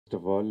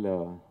First of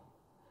all,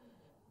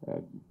 uh,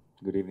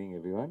 good evening,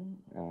 everyone.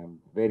 I'm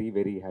very,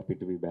 very happy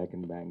to be back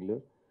in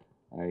Bangalore.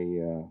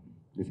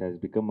 This has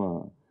become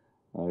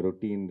a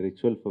routine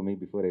ritual for me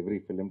before every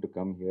film to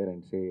come here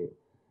and say,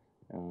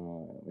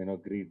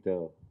 greet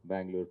the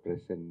Bangalore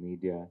press and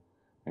media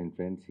and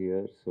friends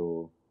here.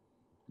 So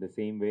the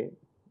same way,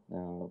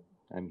 uh,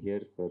 I'm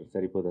here for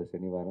Saripoda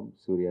Senivaram,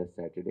 Suryah's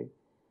Saturday.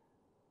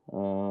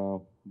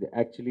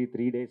 Actually,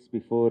 3 days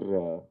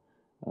before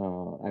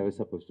I was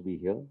supposed to be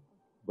here,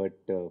 but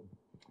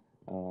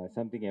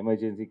something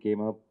emergency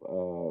came up,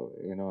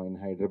 in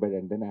Hyderabad,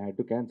 and then I had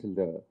to cancel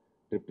the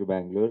trip to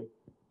Bangalore.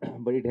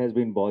 But it has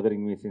been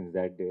bothering me since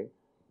that day.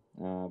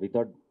 We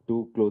thought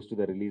too close to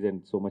the release,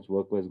 and so much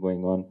work was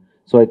going on.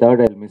 So I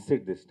thought I'll miss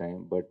it this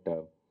time, but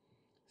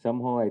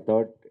somehow I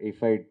thought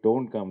if I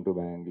don't come to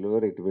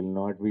Bangalore, it will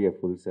not be a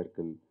full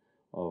circle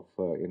of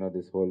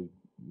this whole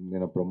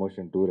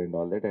promotion tour and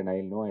all that, and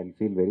I know I'll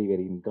feel very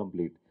very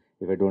incomplete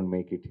if I don't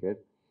make it here.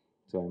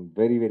 So I'm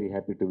very very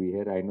happy to be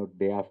here. I know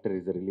day after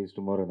is the release,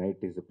 tomorrow night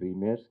is the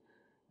premieres,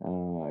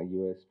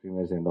 US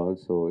premieres and all.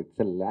 So it's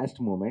the last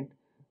moment,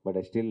 but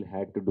I still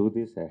had to do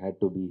this. I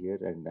had to be here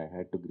and I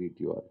had to greet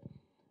you all.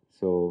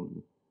 So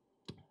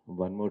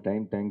one more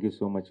time, thank you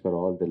so much for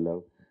all the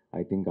love.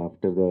 I think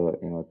after the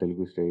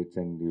Telugu states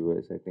and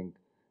US, I think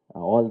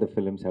all the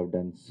films have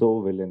done so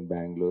well in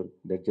Bangalore.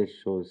 That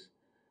just shows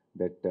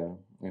that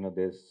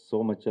there's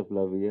so much of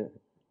love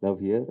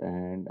here,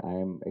 and I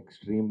am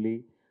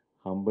extremely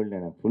humbled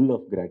and I'm full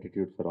of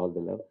gratitude for all the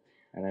love.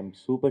 And I'm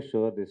super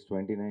sure this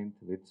 29th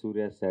with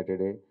Surya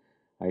Saturday,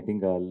 I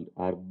think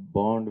our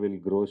bond will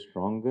grow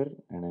stronger,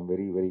 and I'm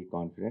very very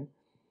confident.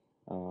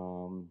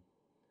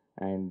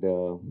 And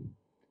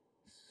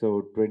So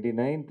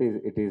 29th is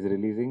it is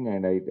releasing,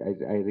 and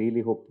I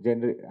really hope.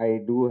 Generally, I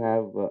do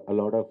have a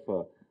lot of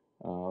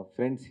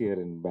friends here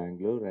in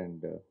Bangalore, and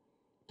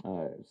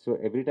so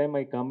every time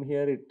I come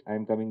here,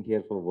 I'm coming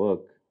here for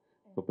work,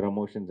 for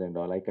promotions and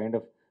all.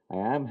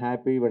 I am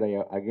happy, but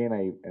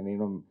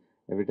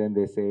every time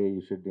they say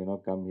you should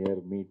come here,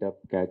 meet up,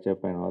 catch up,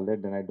 and all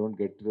that, then I don't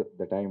get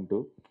the time to.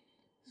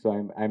 So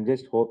I'm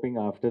just hoping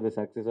after the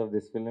success of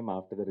this film,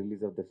 after the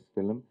release of this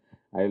film,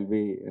 I'll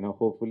be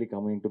hopefully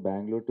coming to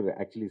Bangalore to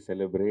actually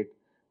celebrate,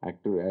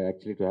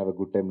 actually to have a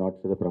good time,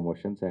 not for the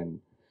promotions. And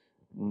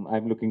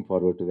I'm looking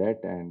forward to that.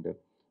 And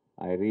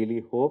I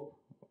really hope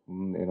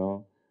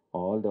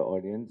all the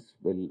audience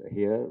will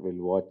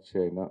watch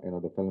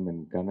the film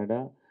in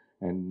Kannada,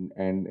 and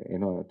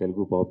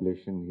Telugu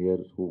population here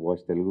who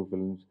watch Telugu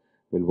films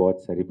will watch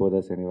Saripoda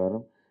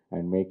Senivaram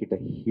and make it a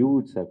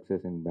huge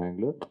success in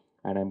Bangalore.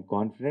 And I'm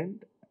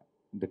confident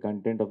the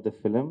content of the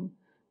film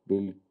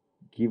will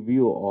give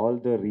you all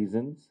the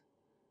reasons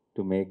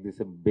to make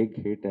this a big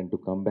hit and to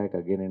come back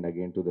again and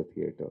again to the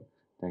theater.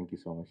 Thank you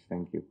so much.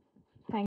 Thank you.